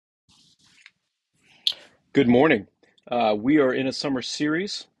Good morning. We are in a summer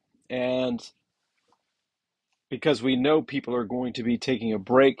series, and because we know people are going to be taking a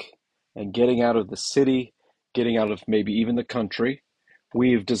break and getting out of the city, getting out of maybe even the country,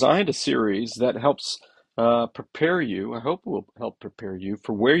 we've designed a series that helps prepare you. I hope will help prepare you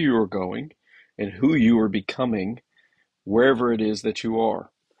for where you are going and who you are becoming, wherever it is that you are.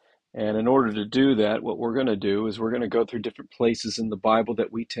 And in order to do that, what we're going to do is we're going to go through different places in the Bible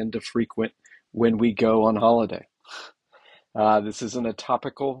that we tend to frequent when we go on holiday. This isn't a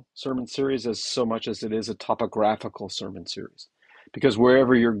topical sermon series as so much as it is a topographical sermon series. Because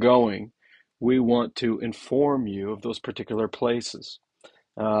wherever you're going, we want to inform you of those particular places,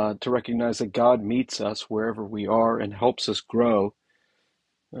 to recognize that God meets us wherever we are and helps us grow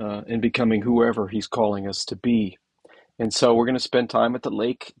in becoming whoever He's calling us to be. And so we're going to spend time at the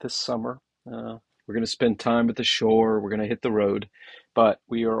lake this summer. We're going to spend time at the shore. We're going to hit the road. But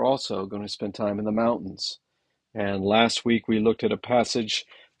we are also going to spend time in the mountains. And last week we looked at a passage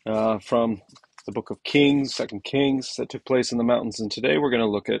from the book of Kings, Second Kings, that took place in the mountains. And today we're going to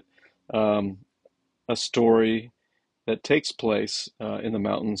look at um, a story that takes place in the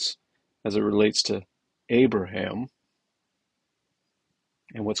mountains as it relates to Abraham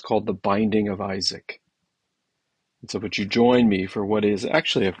and what's called the binding of Isaac. And so would you join me for what is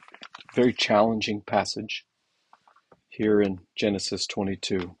actually a very challenging passage here in Genesis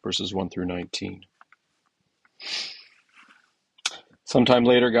 22, verses 1 through 19. Sometime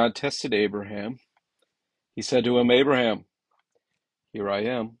later, God tested Abraham. He said to him, "Abraham." "Here I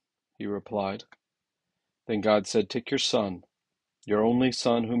am," he replied. Then God said, "Take your son, your only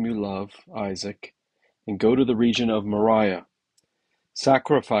son whom you love, Isaac, and go to the region of Moriah.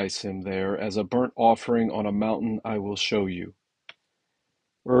 Sacrifice him there as a burnt offering on a mountain I will show you."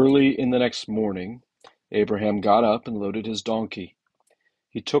 Early in the next morning, Abraham got up and loaded his donkey.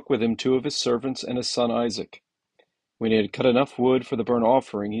 He took with him two of his servants and his son Isaac. When he had cut enough wood for the burnt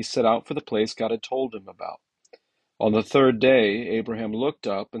offering, he set out for the place God had told him about. On the third day, Abraham looked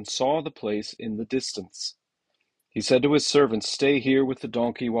up and saw the place in the distance. He said to his servants, "Stay here with the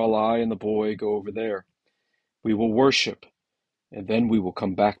donkey while I and the boy go over there. We will worship, and then we will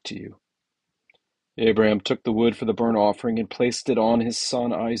come back to you." Abraham took the wood for the burnt offering and placed it on his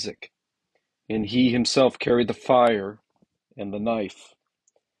son Isaac, and he himself carried the fire and the knife.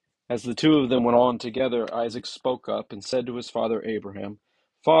 As the two of them went on together, Isaac spoke up and said to his father Abraham,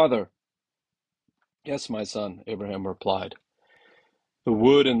 "Father." "Yes, my son," Abraham replied. "The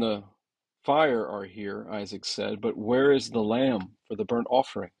wood and the fire are here," Isaac said, "but where is the lamb for the burnt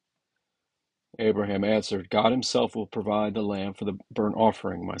offering?" Abraham answered, "God himself will provide the lamb for the burnt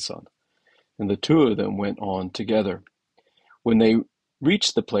offering, my son." And the two of them went on together. When they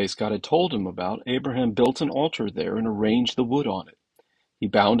reached the place God had told him about, Abraham built an altar there and arranged the wood on it. He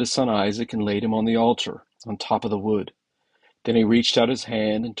bound his son Isaac and laid him on the altar, on top of the wood. Then he reached out his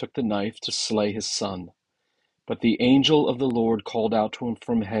hand and took the knife to slay his son. But the angel of the Lord called out to him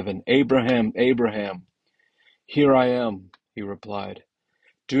from heaven, "Abraham, Abraham." "Here I am," he replied.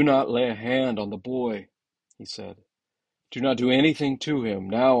 "Do not lay a hand on the boy," he said. "Do not do anything to him.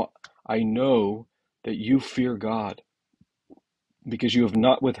 Now I know that you fear God, because you have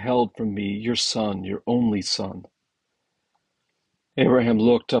not withheld from me your son, your only son." Abraham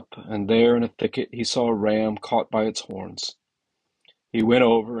looked up, and there in a thicket he saw a ram caught by its horns. He went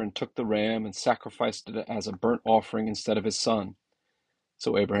over and took the ram and sacrificed it as a burnt offering instead of his son.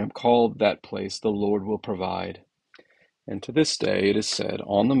 So Abraham called that place, "The Lord will provide." And to this day it is said,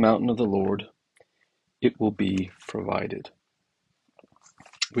 "On the mountain of the Lord it will be provided."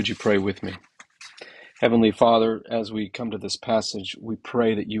 Would you pray with me? Heavenly Father, as we come to this passage, we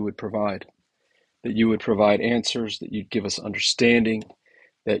pray that you would provide answers, that you'd give us understanding,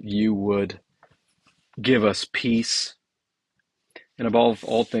 that you would give us peace. And above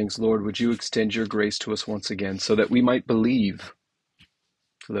all things, Lord, would you extend your grace to us once again so that we might believe,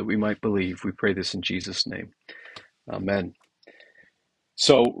 We pray this in Jesus' name. Amen.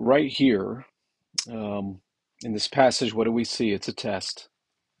 So right here, in this passage, what do we see? It's a test.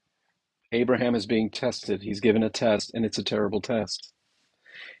 Abraham is being tested. He's given a test, and it's a terrible test.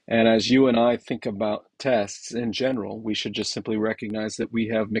 And as you and I think about tests in general, we should just simply recognize that we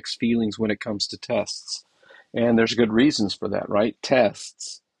have mixed feelings when it comes to tests. And there's good reasons for that, right?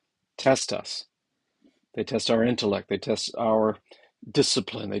 Tests test us. They test our intellect. They test our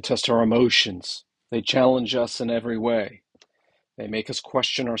discipline. They test our emotions. They challenge us in every way. They make us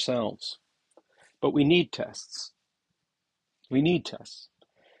question ourselves. But we need tests. We need tests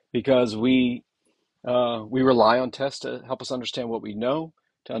because we rely on tests to help us understand what we know,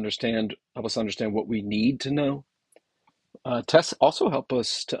 help us understand what we need to know. Tests also help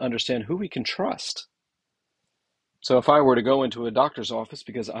us to understand who we can trust. So if I were to go into a doctor's office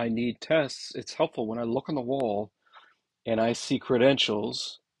because I need tests, it's helpful when I look on the wall and I see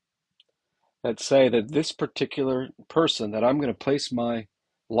credentials that say that this particular person that I'm going to place my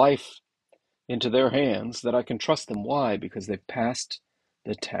life into their hands, that I can trust them. Why? Because they've passed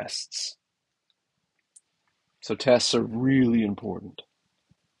the tests. So tests are really important.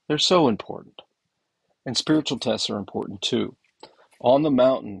 They're so important. And spiritual tests are important too. On the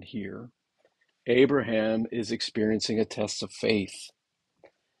mountain here, Abraham is experiencing a test of faith.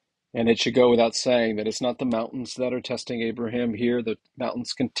 And it should go without saying that it's not the mountains that are testing Abraham here. The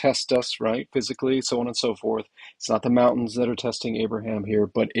mountains can test us, right? Physically, so on and so forth. It's not the mountains that are testing Abraham here,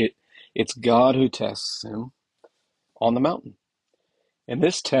 but it's God who tests him on the mountain. And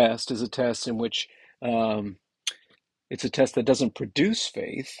this test is a test in which it's a test that doesn't produce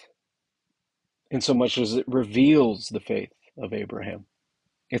faith in so much as it reveals the faith of Abraham.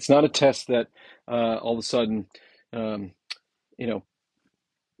 It's not a test that all of a sudden, um, you know,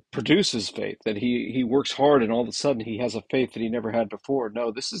 produces faith, that he works hard and all of a sudden he has a faith that he never had before. No,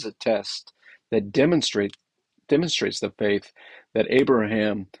 this is a test that demonstrates the faith that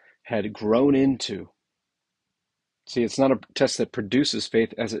Abraham had grown into. See, it's not a test that produces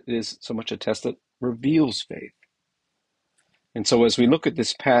faith as it is so much a test that reveals faith. And so as we look at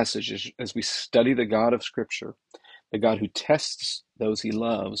this passage, as we study the God of Scripture, the God who tests those he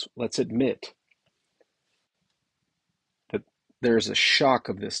loves, let's admit that there's a shock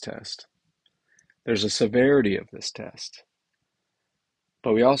of this test. There's a severity of this test.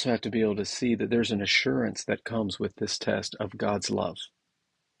 But we also have to be able to see that there's an assurance that comes with this test of God's love.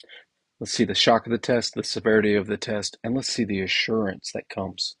 Let's see the shock of the test, the severity of the test, and let's see the assurance that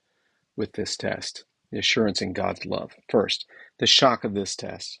comes with this test, the assurance in God's love. First, the shock of this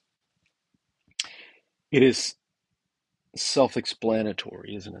test. It is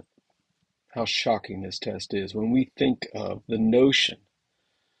self-explanatory, isn't it? How shocking this test is. When we think of the notion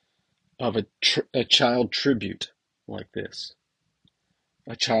of a child tribute like this,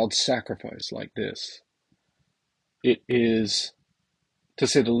 a child sacrifice like this, it is, to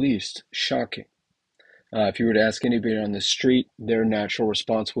say the least, shocking. If you were to ask anybody on the street, their natural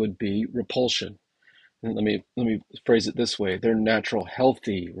response would be repulsion. And let me phrase it this way: their natural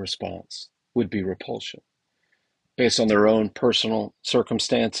healthy response would be repulsion, based on their own personal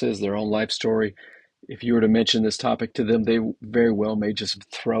circumstances, their own life story. If you were to mention this topic to them, they very well may just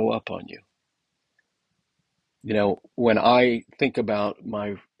throw up on you. You know, when I think about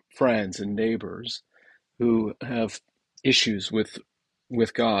my friends and neighbors who have issues with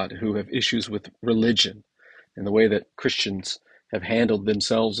God, who have issues with religion, and the way that Christians have handled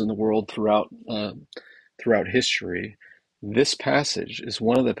themselves in the world throughout history, this passage is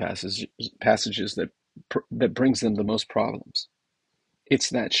one of the passages that brings them the most problems. It's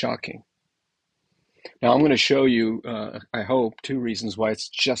that shocking. Now I'm going to show you, I hope, two reasons why it's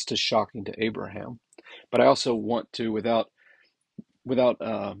just as shocking to Abraham, but I also want to, without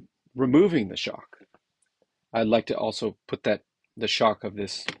removing the shock, I'd like to also put the shock of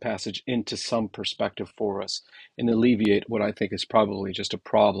this passage into some perspective for us and alleviate what I think is probably just a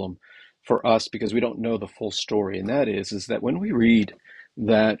problem for us because we don't know the full story. And that is that when we read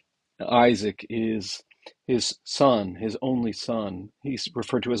that Isaac is his son, his only son, he's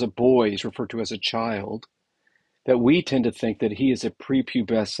referred to as a boy, he's referred to as a child, that we tend to think that he is a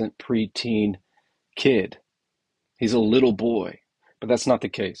prepubescent, preteen kid. He's a little boy, but that's not the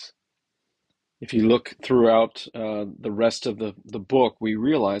case. If you look throughout the rest of the book, we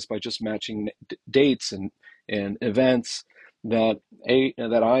realize by just matching dates and events that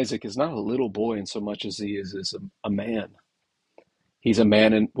that Isaac is not a little boy in so much as he is a man. He's a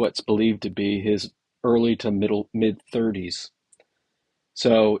man in what's believed to be his early to mid 30s.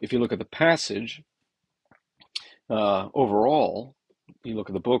 So if you look at the passage overall, you look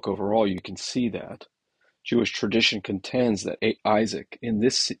at the book overall, you can see that Jewish tradition contends that Isaac in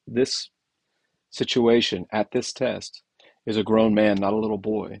this situation at this test is a grown man, not a little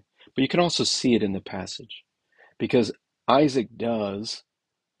boy. But you can also see it in the passage because Isaac does,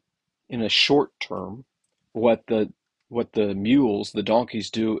 in a short term, what the mules, the donkeys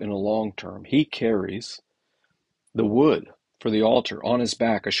do in a long term. He carries the wood for the altar on his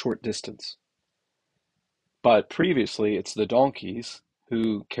back a short distance. But previously, it's the donkeys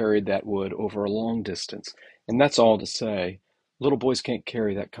who carried that wood over a long distance. And that's all to say, little boys can't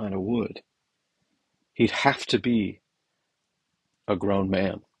carry that kind of wood. He'd have to be a grown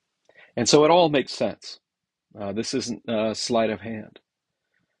man. And so it all makes sense. This isn't sleight of hand.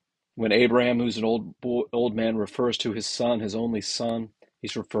 When Abraham, who's an old man, refers to his son, his only son,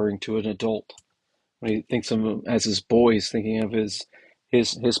 he's referring to an adult. When he thinks of him as his boy, he's thinking of his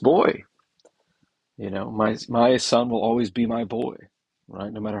boy. My son will always be my boy,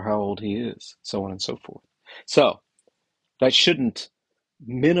 right? No matter how old he is, so on and so forth. So that shouldn't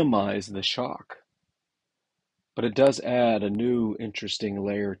minimize the shock, but it does add a new interesting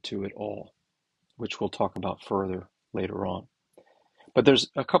layer to it all, which we'll talk about further later on. But there's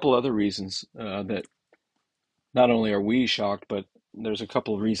a couple other reasons that not only are we shocked, but there's a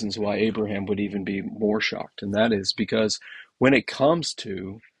couple of reasons why Abraham would even be more shocked. And that is because when it comes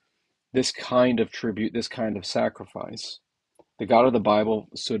to this kind of tribute, this kind of sacrifice, the God of the Bible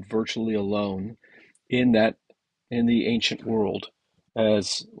stood virtually alone in that in the ancient world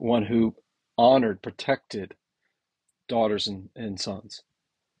as one who honored, protected daughters and sons.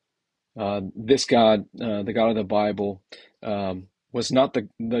 This God, the God of the Bible, was not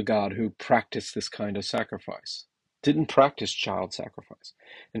the God who practiced this kind of sacrifice, didn't practice child sacrifice.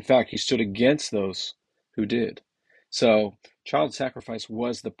 In fact, he stood against those who did. So, child sacrifice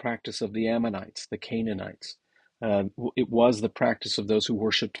was the practice of the Ammonites, the Canaanites. It was the practice of those who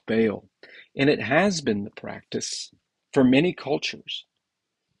worshiped Baal. And it has been the practice for many cultures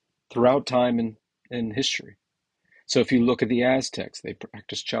throughout time and history. So if you look at the Aztecs, they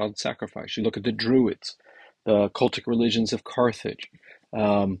practiced child sacrifice. You look at the Druids, the cultic religions of Carthage.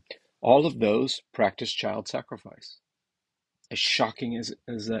 Um, all of those practiced child sacrifice, as shocking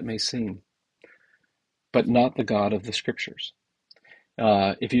as that may seem, but not the God of the Scriptures.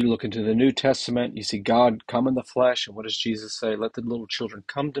 If you look into the New Testament, you see God come in the flesh, and what does Jesus say? Let the little children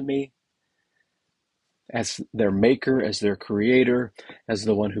come to me as their maker, as their creator, as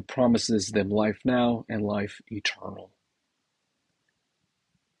the one who promises them life now and life eternal.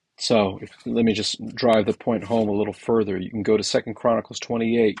 So let me just drive the point home a little further. You can go to 2 Chronicles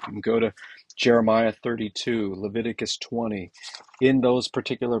 28. You can go to Jeremiah 32, Leviticus 20. In those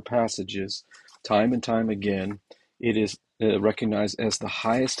particular passages, time and time again, it is recognized as the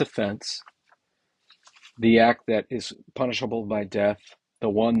highest offense, the act that is punishable by death, the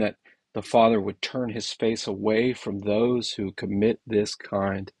one that the Father would turn his face away from those who commit this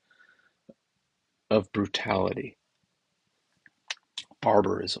kind of brutality,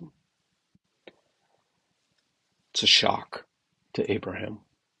 barbarism. It's a shock to Abraham.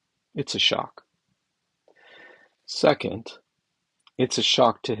 It's a shock. Second, it's a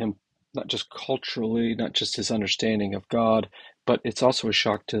shock to him, not just culturally, not just his understanding of God, but it's also a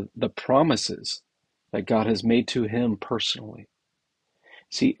shock to the promises that God has made to him personally.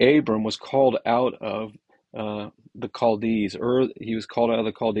 See, Abram was called out of the Chaldees, or he was called out of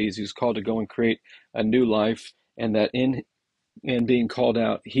the Chaldees. He was called to go and create a new life, and that in being called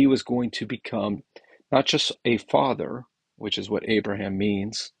out, he was going to become not just a father, which is what Abraham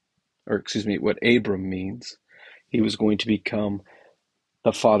means, or excuse me, what Abram means. He was going to become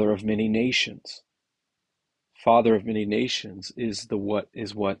the father of many nations. Father of many nations is what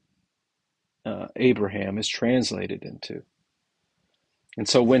Abraham is translated into. And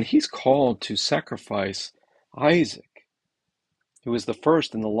so when he's called to sacrifice Isaac, who is the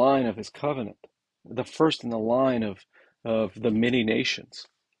first in the line of his covenant, the first in the line of the many nations,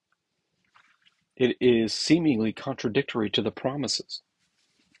 it is seemingly contradictory to the promises.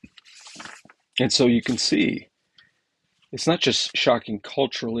 And so you can see it's not just shocking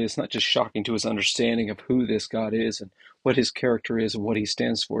culturally, it's not just shocking to his understanding of who this God is and what his character is and what he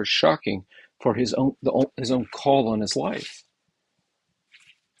stands for. It's shocking for his own call on his life.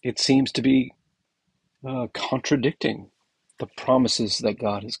 It seems to be contradicting the promises that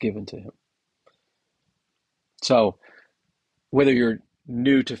God has given to him. So whether you're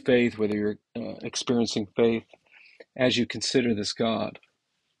new to faith, whether you're experiencing faith, as you consider this God,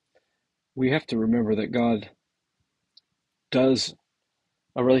 we have to remember that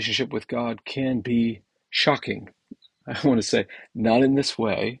a relationship with God can be shocking. I want to say, not in this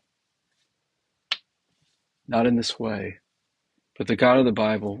way, not in this way, but the God of the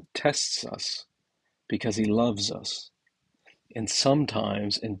Bible tests us because he loves us. And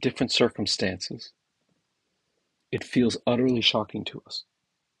sometimes, in different circumstances, it feels utterly shocking to us.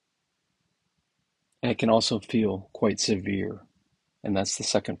 And it can also feel quite severe. And that's the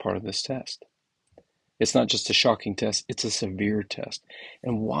second part of this test. It's not just a shocking test, it's a severe test.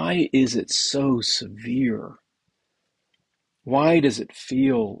 And why is it so severe? Why does it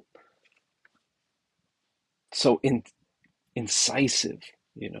feel so incisive,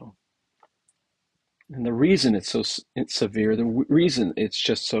 And the reason it's severe, the reason it's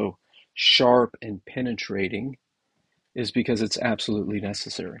just so sharp and penetrating is because it's absolutely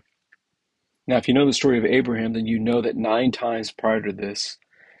necessary. Now, if you know the story of Abraham, then you know that 9 times prior to this,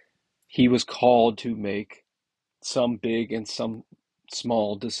 he was called to make some big and some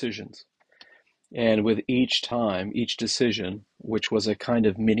small decisions. And with each time, each decision, which was a kind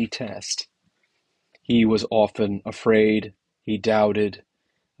of mini test, He was often afraid. He doubted.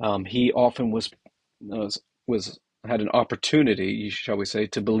 He often was had an opportunity, shall we say,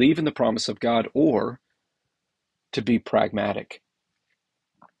 to believe in the promise of God or to be pragmatic,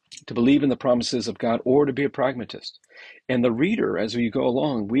 to believe in the promises of God or to be a pragmatist. And the reader, as we go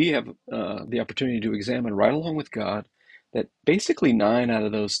along, we have the opportunity to examine right along with God that basically 9 out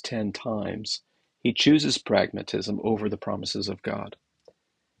of those 10 times he chooses pragmatism over the promises of God.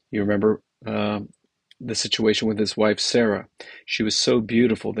 You remember the situation with his wife Sarah. She was so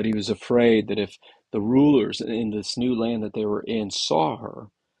beautiful that he was afraid that if the rulers in this new land that they were in saw her,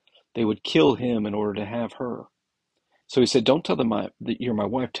 they would kill him in order to have her. So he said, "Don't tell them that you're my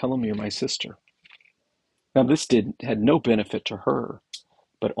wife. Tell them you're my sister." Now this had no benefit to her,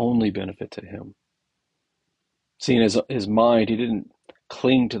 but only benefit to him. Seeing his mind, he didn't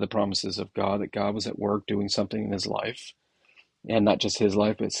cling to the promises of God, that God was at work doing something in his life, and not just his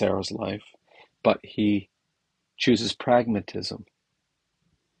life, but Sarah's life. But he chooses pragmatism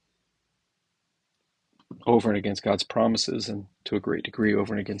over and against God's promises, and to a great degree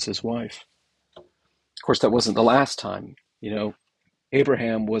over and against his wife. Of course, that wasn't the last time.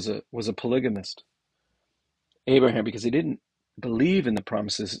 Abraham was a polygamist. Abraham, because he didn't believe in the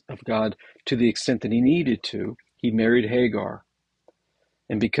promises of God to the extent that he needed to, he married Hagar.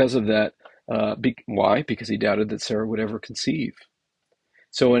 And because of that, why? Because he doubted that Sarah would ever conceive.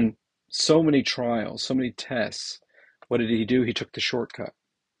 So in so many trials, so many tests, what did he do? He took the shortcut.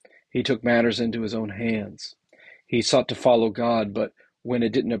 He took matters into his own hands. He sought to follow God, but when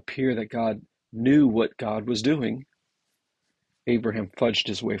it didn't appear that God knew what God was doing, Abraham fudged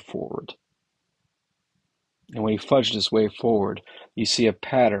his way forward. And when he fudged his way forward, you see a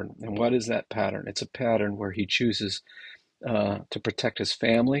pattern. And what is that pattern? It's a pattern where he chooses to protect his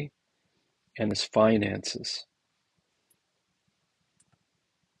family and his finances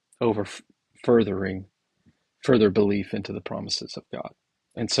over further belief into the promises of God.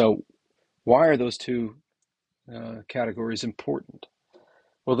 And so, why are those two categories important?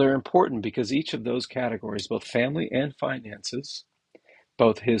 Well, they're important because each of those categories, both family and finances,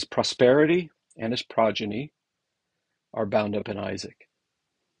 both his prosperity and his progeny, are bound up in Isaac.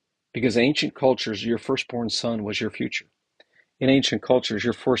 Because ancient cultures, your firstborn son was your future. In ancient cultures,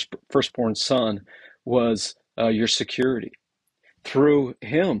 your firstborn son was your security. Through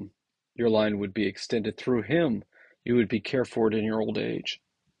him, your line would be extended. Through him, you would be cared for in your old age.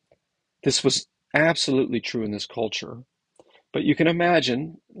 This was absolutely true in this culture. But you can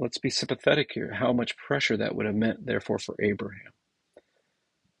imagine, let's be sympathetic here, how much pressure that would have meant, therefore, for Abraham,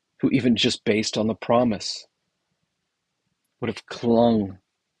 who even just based on the promise would have clung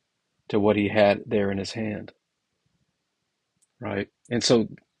to what he had there in his hand, right? And so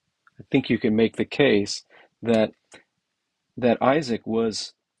I think you can make the case that Isaac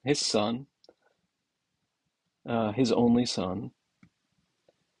was his son, his only son,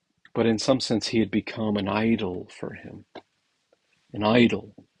 but in some sense he had become an idol for him, an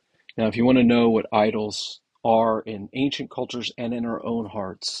idol. Now, if you want to know what idols are in ancient cultures and in our own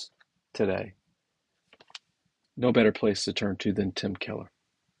hearts today, no better place to turn to than Tim Keller.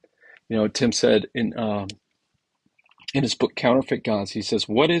 Tim said in his book Counterfeit Gods, he says,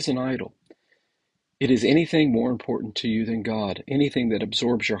 "What is an idol? It is anything more important to you than God, anything that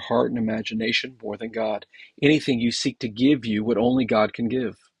absorbs your heart and imagination more than God, anything you seek to give you what only God can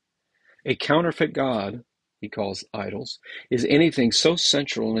give. A counterfeit God," he calls idols, "is anything so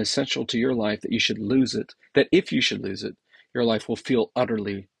central and essential to your life that you should lose it, that if you should lose it, your life will feel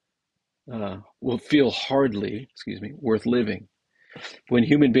hardly, worth living. When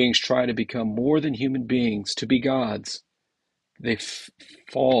human beings try to become more than human beings, to be gods, they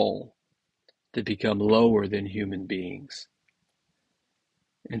fall to become lower than human beings."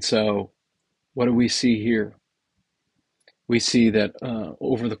 And so, what do we see here? We see that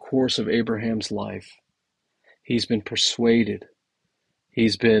over the course of Abraham's life, he's been persuaded,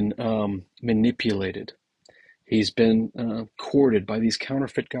 he's been manipulated, he's been courted by these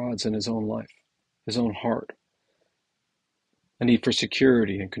counterfeit gods in his own life, his own heart. A need for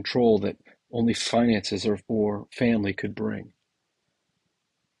security and control that only finances or family could bring.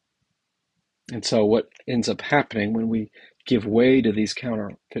 And so what ends up happening when we give way to these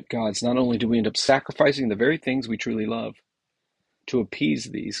counterfeit gods, not only do we end up sacrificing the very things we truly love to appease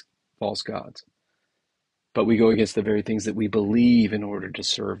these false gods, but we go against the very things that we believe in order to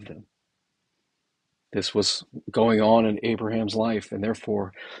serve them. This was going on in Abraham's life, and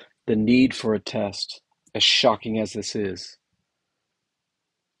therefore the need for a test, as shocking as this is,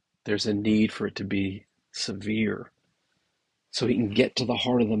 there's a need for it to be severe so he can get to the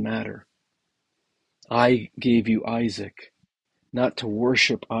heart of the matter. I gave you Isaac, not to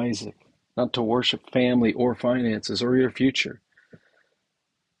worship Isaac, not to worship family or finances or your future.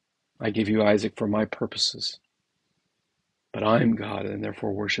 I give you Isaac for my purposes, but I'm God and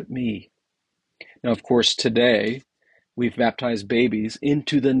therefore worship me. Now, of course, today we've baptized babies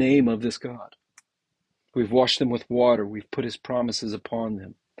into the name of this God. We've washed them with water. We've put his promises upon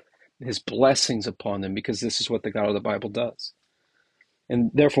them, his blessings upon them, because this is what the God of the Bible does.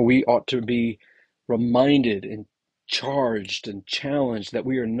 And therefore we ought to be reminded and charged and challenged that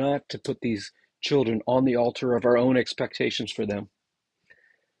we are not to put these children on the altar of our own expectations for them,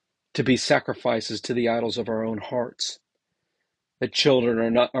 to be sacrifices to the idols of our own hearts. That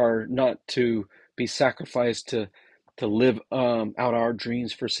children are not to be sacrificed to live out our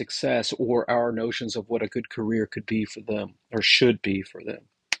dreams for success or our notions of what a good career could be for them or should be for them.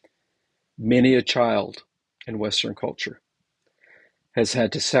 Many a child in Western culture has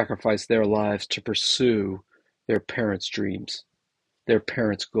had to sacrifice their lives to pursue their parents' dreams, their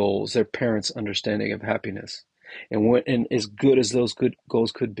parents' goals, their parents' understanding of happiness. And as good as those good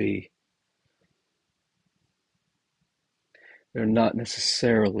goals could be, they're not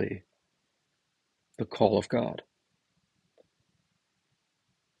necessarily the call of God.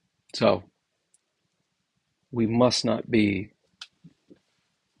 So we must not be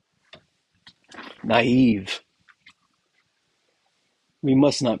naive. We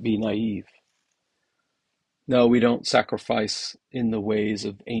must not be naive. No, we don't sacrifice in the ways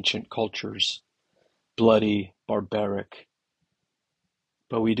of ancient cultures, bloody, barbaric,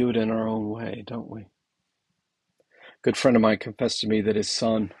 but we do it in our own way, don't we? A good friend of mine confessed to me that his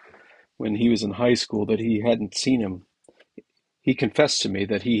son, when he was in high school, that he hadn't seen him. He confessed to me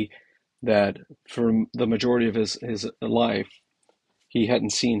that for the majority of his life, he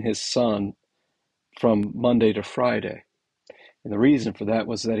hadn't seen his son from Monday to Friday. And the reason for that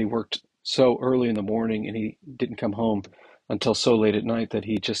was that he worked so early in the morning and he didn't come home until so late at night that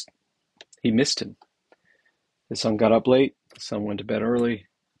he missed him. His son got up late, his son went to bed early,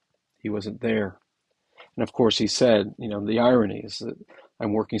 he wasn't there. And of course he said, the irony is that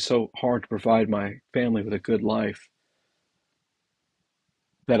I'm working so hard to provide my family with a good life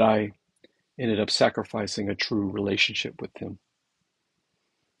that I ended up sacrificing a true relationship with him.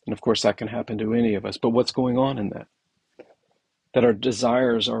 And of course that can happen to any of us. But what's going on in that? That our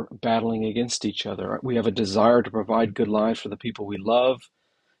desires are battling against each other. We have a desire to provide good lives for the people we love,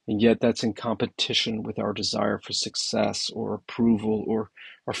 and yet that's in competition with our desire for success or approval or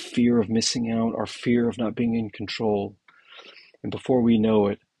our fear of missing out, our fear of not being in control. And before we know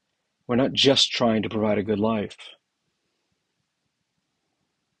it, we're not just trying to provide a good life,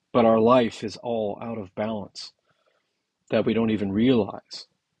 but our life is all out of balance, that we don't even realize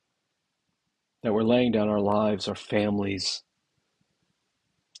that we're laying down our lives, our families,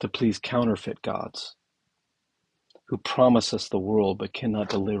 to please counterfeit gods who promise us the world but cannot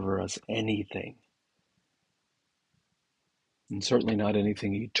deliver us anything, and certainly not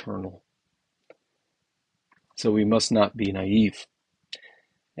anything eternal. So we must not be naive.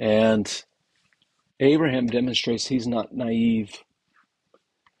 And Abraham demonstrates he's not naive.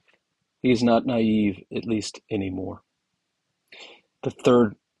 He's not naive, at least anymore. The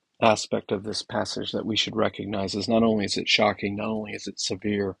third aspect of this passage that we should recognize is not only is it shocking, not only is it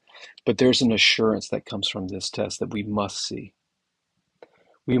severe, but there's an assurance that comes from this test that we must see.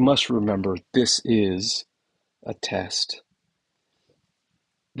 We must remember this is a test.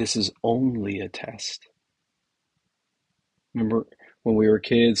 This is only a test. Remember when we were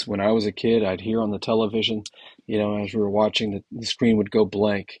kids, when I was a kid, I'd hear on the television, as we were watching, the screen would go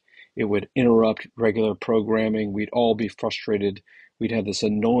blank. It would interrupt regular programming. We'd all be frustrated. We'd have this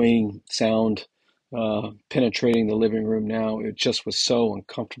annoying sound penetrating the living room now. It just was so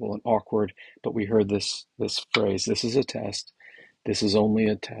uncomfortable and awkward. But we heard this phrase, this is a test. This is only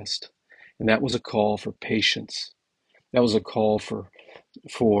a test. And that was a call for patience. That was a call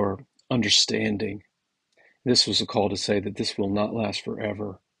for understanding. This was a call to say that this will not last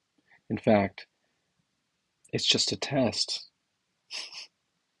forever. In fact, it's just a test.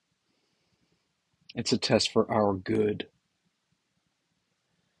 It's a test for our good.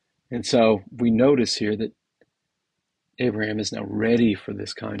 And so we notice here that Abraham is now ready for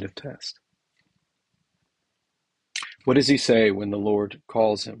this kind of test. What does he say when the Lord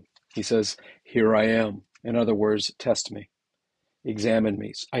calls him? He says, "Here I am." In other words, test me, examine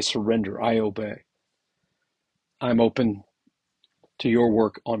me. I surrender, I obey. I'm open to your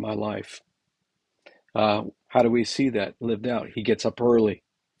work on my life. How do we see that lived out? He gets up early.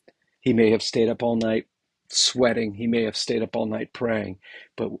 He may have stayed up all night sweating. He may have stayed up all night praying,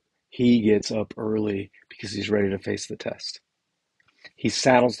 but he gets up early because he's ready to face the test. He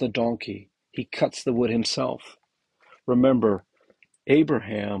saddles the donkey. He cuts the wood himself. Remember,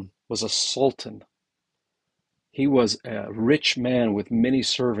 Abraham was a sultan. He was a rich man with many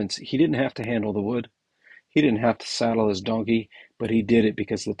servants. He didn't have to handle the wood. He didn't have to saddle his donkey, but he did it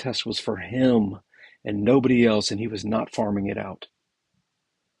because the test was for him and nobody else, and he was not farming it out.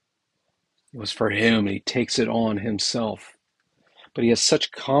 It was for him, and he takes it on himself. But he has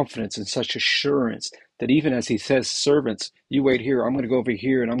such confidence and such assurance that even as he says, servants, you wait here, I'm going to go over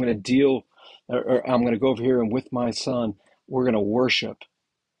here and I'm going to deal, or I'm going to go over here and with my son, we're going to worship,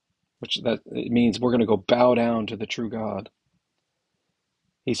 which that it means we're going to go bow down to the true God.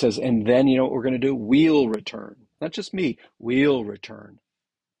 He says, and then you know what we're going to do? We'll return. Not just me, we'll return.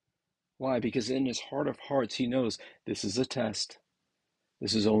 Why? Because in his heart of hearts, he knows this is a test.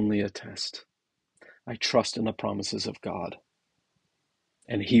 This is only a test. I trust in the promises of God,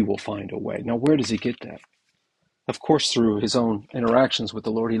 and he will find a way. Now, where does he get that? Of course, through his own interactions with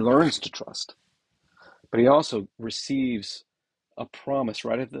the Lord, he learns to trust. But he also receives a promise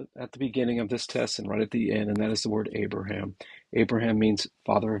right at the beginning of this test and right at the end, and that is the word Abraham. Abraham means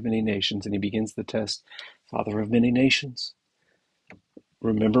father of many nations, and he begins the test, father of many nations.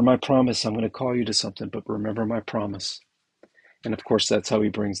 Remember my promise. I'm going to call you to something, but remember my promise. And of course, that's how he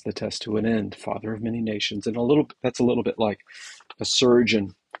brings the test to an end, father of many nations. And that's a little bit like a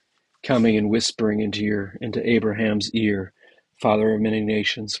surgeon coming and whispering into Abraham's ear, father of many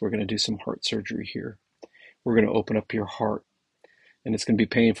nations, we're going to do some heart surgery here. We're going to open up your heart. And it's going to be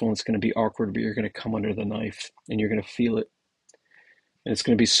painful and it's going to be awkward, but you're going to come under the knife and you're going to feel it. And it's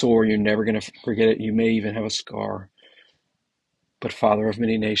going to be sore. You're never going to forget it. You may even have a scar. But father of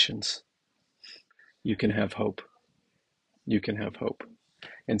many nations, you can have hope. You can have hope.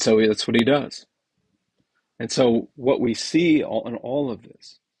 And so that's what he does. And so what we see in all of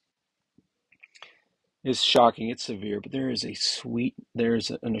this is shocking. It's severe, but there's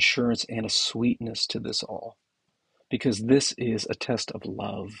an assurance and a sweetness to this all, because this is a test of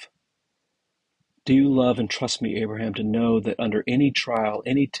love. Do you love and trust me, Abraham, to know that under any trial,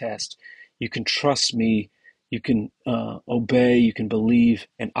 any test, you can trust me, you can obey, you can believe,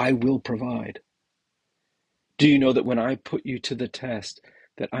 and I will provide? Do you know that when I put you to the test,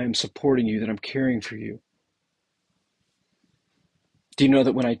 that I am supporting you, that I'm caring for you? Do you know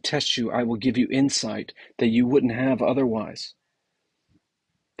that when I test you, I will give you insight that you wouldn't have otherwise?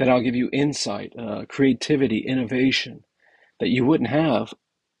 That I'll give you insight, creativity, innovation that you wouldn't have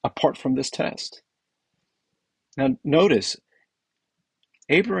apart from this test. Now, notice,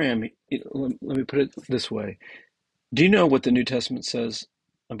 Abraham, let me put it this way. Do you know what the New Testament says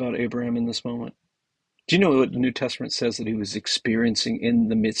about Abraham in this moment? Do you know what the New Testament says that he was experiencing in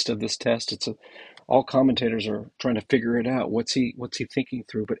the midst of this test? All commentators are trying to figure it out. What's he thinking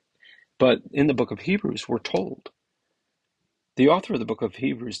through? But in the book of Hebrews, we're told. The author of the book of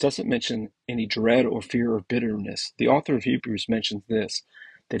Hebrews doesn't mention any dread or fear or bitterness. The author of Hebrews mentions this,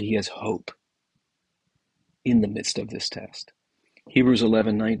 that he has hope in the midst of this test. Hebrews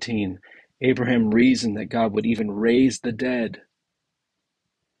 11:19, Abraham reasoned that God would even raise the dead.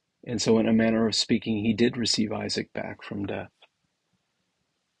 And so in a manner of speaking, he did receive Isaac back from death.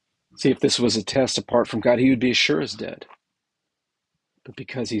 See, if this was a test apart from God, he would be as sure as dead. But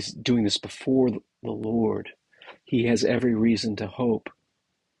because he's doing this before the Lord, he has every reason to hope.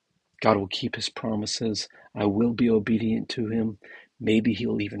 God will keep his promises. I will be obedient to him. Maybe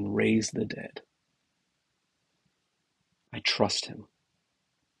he'll even raise the dead. I trust him.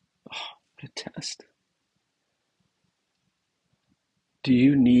 Oh, what a test. Do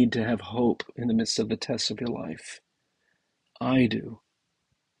you need to have hope in the midst of the tests of your life? I do.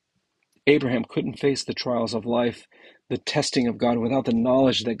 Abraham couldn't face the trials of life, the testing of God, without the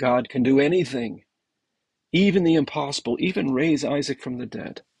knowledge that God can do anything, even the impossible, even raise Isaac from the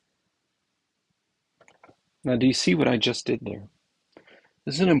dead. Now, do you see what I just did there?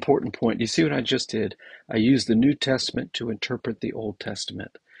 This is an important point. Do you see what I just did? I used the New Testament to interpret the Old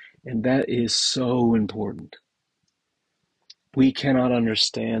Testament, and that is so important. We cannot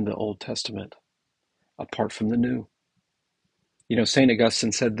understand the Old Testament apart from the New. You know, St.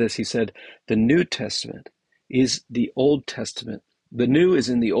 Augustine said this. He said, the New Testament is the Old Testament. The new is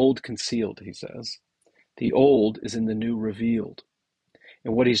in the old concealed, he says. The old is in the new revealed.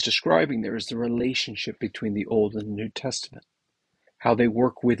 And what he's describing there is the relationship between the Old and the New Testament, how they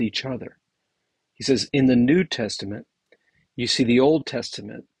work with each other. He says, in the New Testament, you see the Old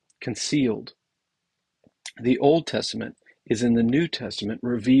Testament concealed. The Old Testament is in the New Testament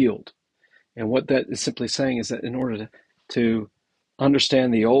revealed. And what that is simply saying is that in order to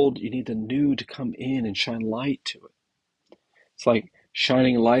understand the old, you need the new to come in and shine light to it. It's like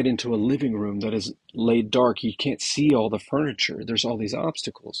shining light into a living room that is laid dark. You can't see all the furniture. There's all these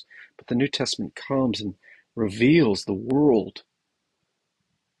obstacles. But the New Testament comes and reveals the world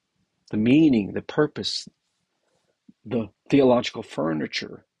the meaning, the purpose, the theological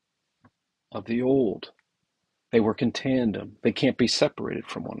furniture of the old. They work in tandem. They can't be separated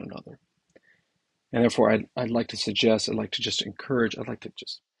from one another. And therefore, I'd like to suggest, I'd like to just encourage, I'd like to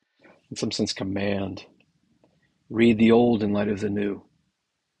just, in some sense, command, read the old in light of the new.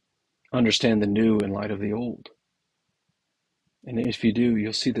 Understand the new in light of the old. And if you do,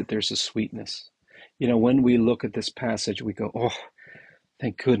 you'll see that there's a sweetness. You know, when we look at this passage, we go, oh,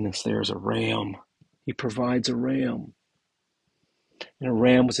 thank goodness there's a ram. He provides a ram. And a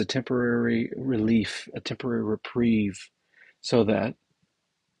ram was a temporary relief, a temporary reprieve, so that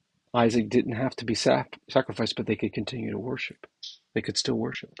Isaac didn't have to be sacrificed, but they could continue to worship. They could still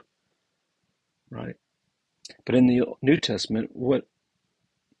worship, right? But in the New Testament, what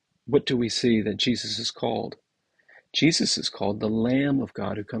do we see that Jesus is called? Jesus is called the Lamb of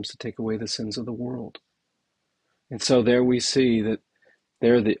God who comes to take away the sins of the world. And so there we see that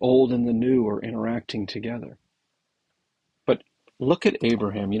there the old and the new are interacting together. But look at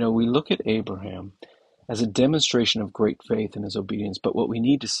Abraham. You know, we look at Abraham as a demonstration of great faith in his obedience. But what we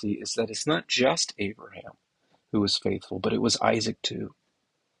need to see is that it's not just Abraham who was faithful, but it was Isaac too.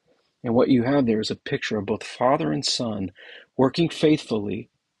 And what you have there is a picture of both father and son working faithfully,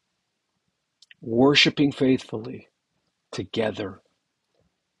 worshiping faithfully together.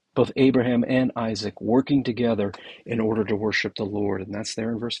 Both Abraham and Isaac working together in order to worship the Lord. And that's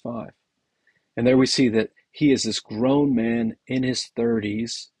there in verse 5. And there we see that he is this grown man in his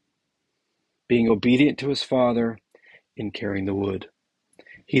 30s, being obedient to his father in carrying the wood.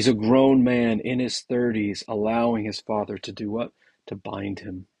 He's a grown man in his 30s, allowing his father to do what? To bind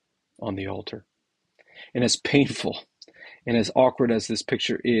him on the altar. And as painful and as awkward as this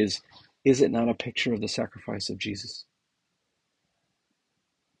picture is it not a picture of the sacrifice of Jesus?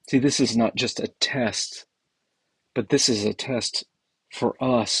 See, this is not just a test, but this is a test for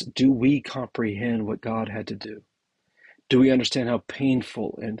us. Do we comprehend what God had to do? Do we understand how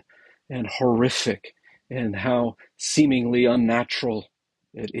painful and horrific and how seemingly unnatural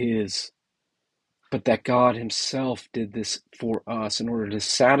it is? But that God himself did this for us in order to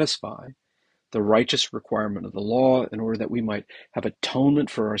satisfy the righteous requirement of the law, in order that we might have atonement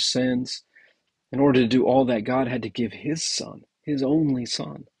for our sins. In order to do all that, God had to give his son, his only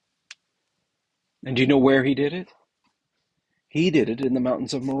son. And do you know where he did it? He did it in the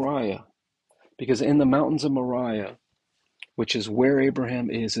mountains of Moriah. Because in the mountains of Moriah, which is where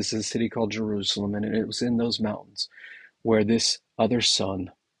Abraham is a city called Jerusalem, and it was in those mountains where this other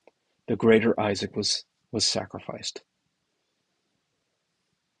son, the greater Isaac, was sacrificed.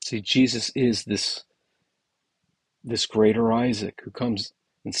 See, Jesus is this greater Isaac who comes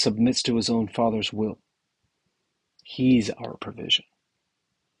and submits to his own father's will. He's our provision.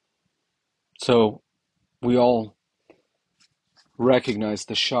 So we all recognize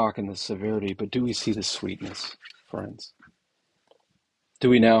the shock and the severity, but do we see the sweetness, friends? Do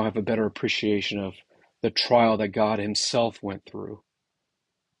we now have a better appreciation of the trial that God himself went through?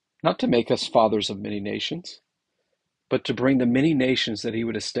 Not to make us fathers of many nations, but to bring the many nations that he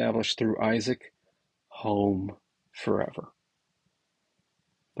would establish through Isaac home forever.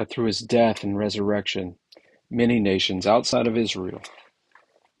 That through his death and resurrection, many nations outside of Israel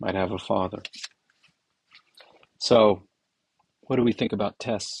might have a father. So, what do we think about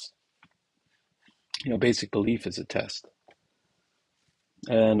tests? You know, basic belief is a test.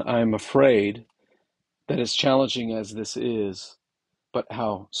 And I'm afraid that as challenging as this is, but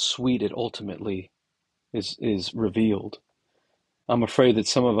how sweet it ultimately is revealed, I'm afraid that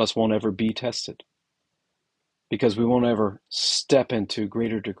some of us won't ever be tested because we won't ever step into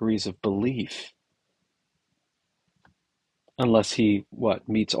greater degrees of belief unless he,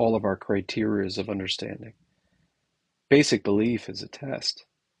 meets all of our criteria of understanding. Basic belief is a test.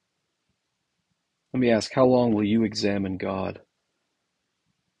 Let me ask, how long will you examine God?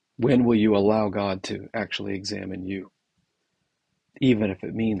 When will you allow God to actually examine you? Even if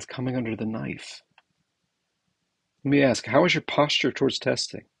it means coming under the knife. Let me ask, how is your posture towards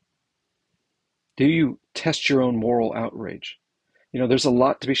testing? Do you test your own moral outrage? You know, there's a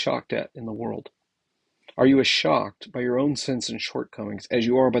lot to be shocked at in the world. Are you as shocked by your own sins and shortcomings as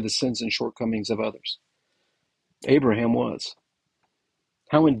you are by the sins and shortcomings of others? Abraham was.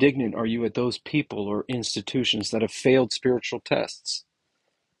 How indignant are you at those people or institutions that have failed spiritual tests?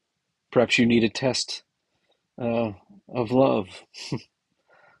 Perhaps you need a test of love.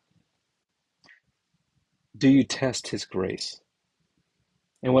 Do you test his grace?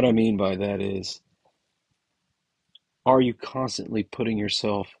 And what I mean by that is, are you constantly putting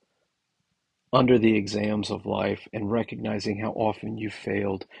yourself under the exams of life and recognizing how often you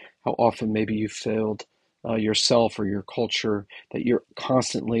failed, how often maybe you failed yourself or your culture, that you're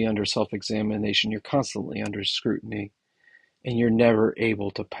constantly under self-examination, you're constantly under scrutiny, and you're never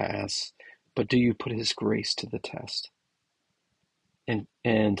able to pass. But do you put His grace to the test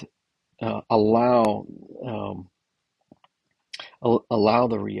and allow allow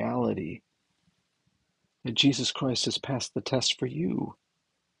the reality that Jesus Christ has passed the test for you?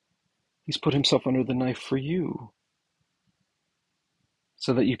 He's put Himself under the knife for you,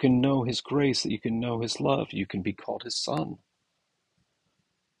 so that you can know His grace, that you can know His love, you can be called His son,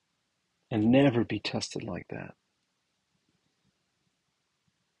 and never be tested like that.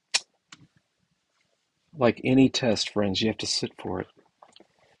 Like any test, friends, you have to sit for it.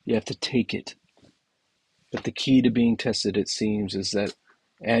 You have to take it. But the key to being tested, it seems, is that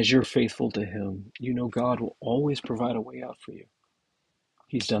as you're faithful to Him, you know God will always provide a way out for you.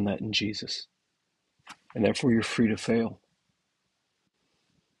 He's done that in Jesus. And therefore, you're free to fail.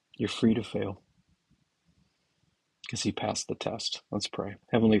 You're free to fail because He passed the test. Let's pray.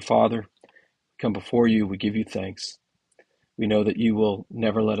 Heavenly Father, we come before you. We give you thanks. We know that you will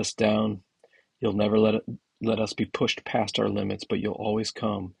never let us down. You'll never let us be pushed past our limits, but you'll always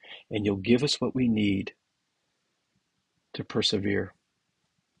come and you'll give us what we need to persevere.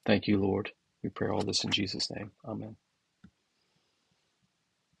 Thank you, Lord. We pray all this in Jesus' name. Amen.